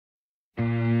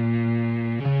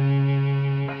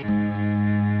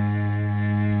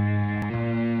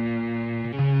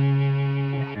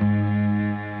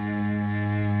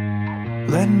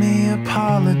Let me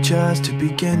apologize to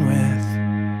begin with.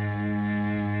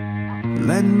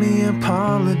 Let me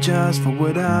apologize for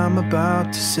what I'm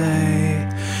about to say.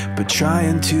 But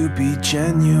trying to be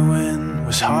genuine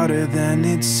was harder than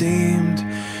it seemed,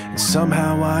 and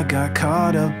somehow I got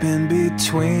caught up in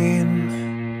between.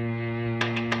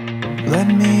 Let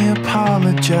me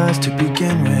apologize to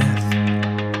begin with.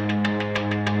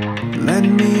 Let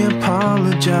me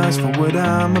apologize for what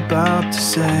I'm about to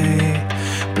say.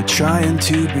 But trying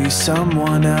to be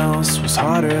someone else was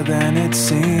harder than it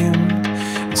seemed,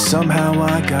 and somehow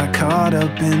I got caught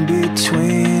up in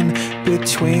between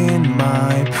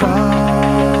my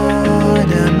pride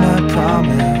and my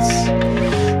promise,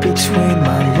 between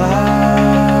my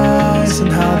lies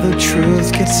and how the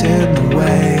truth gets in the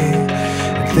way,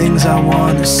 and things I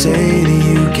want to say to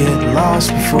you get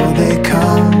lost before they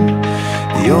come.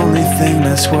 The only thing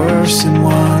that's worse than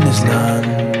one is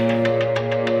none.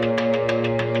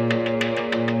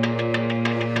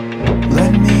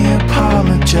 Let me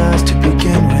apologize to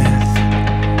begin with.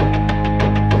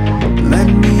 Let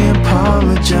me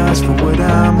apologize for what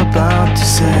I'm about to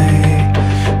say.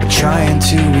 But trying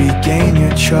to regain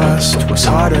your trust was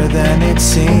harder than it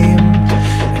seemed,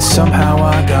 and somehow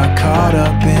I got caught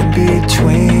up in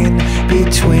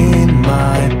between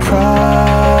my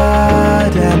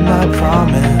pride and my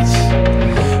promise,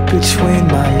 between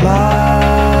my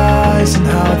lies and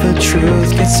how the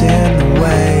truth gets in the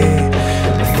way.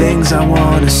 The things I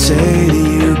want to say to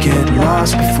you get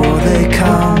lost before they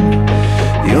come.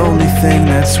 The only thing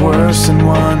that's worse than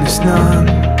one is none.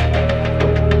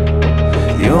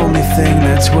 The only thing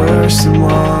that's worse than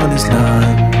one is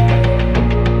none.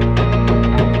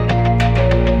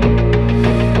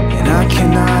 And I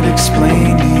cannot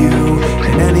explain to you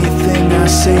in anything I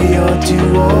say or do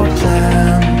or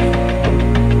plan.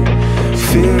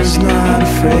 Fear's not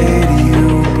afraid of you,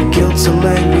 but guilt's a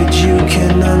language you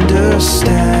can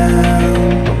understand.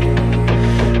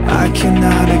 I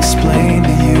cannot explain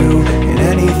to you in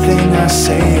anything I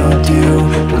say or do,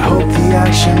 but hope the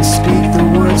actions speak the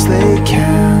words they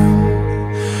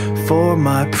can. For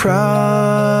my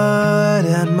pride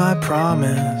and my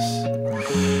promise,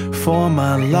 for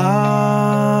my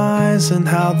lies and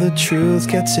how the truth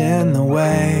gets in the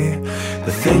way.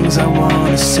 The things I want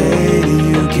to say to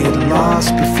you get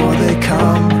lost before they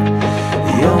come.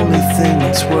 The only thing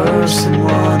that's worse than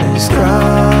one is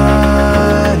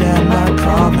pride and my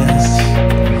promise,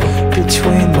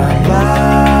 between my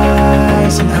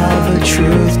lies and how the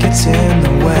truth gets in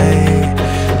the way.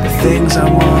 The things I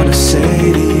want to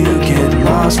say to you get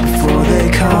lost before they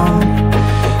come.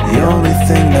 The only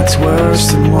thing that's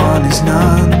worse than one is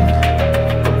none.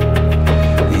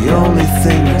 The only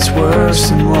thing that's worse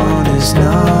than one is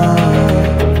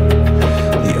none.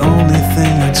 The only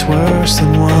thing that's worse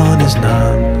than one is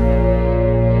none.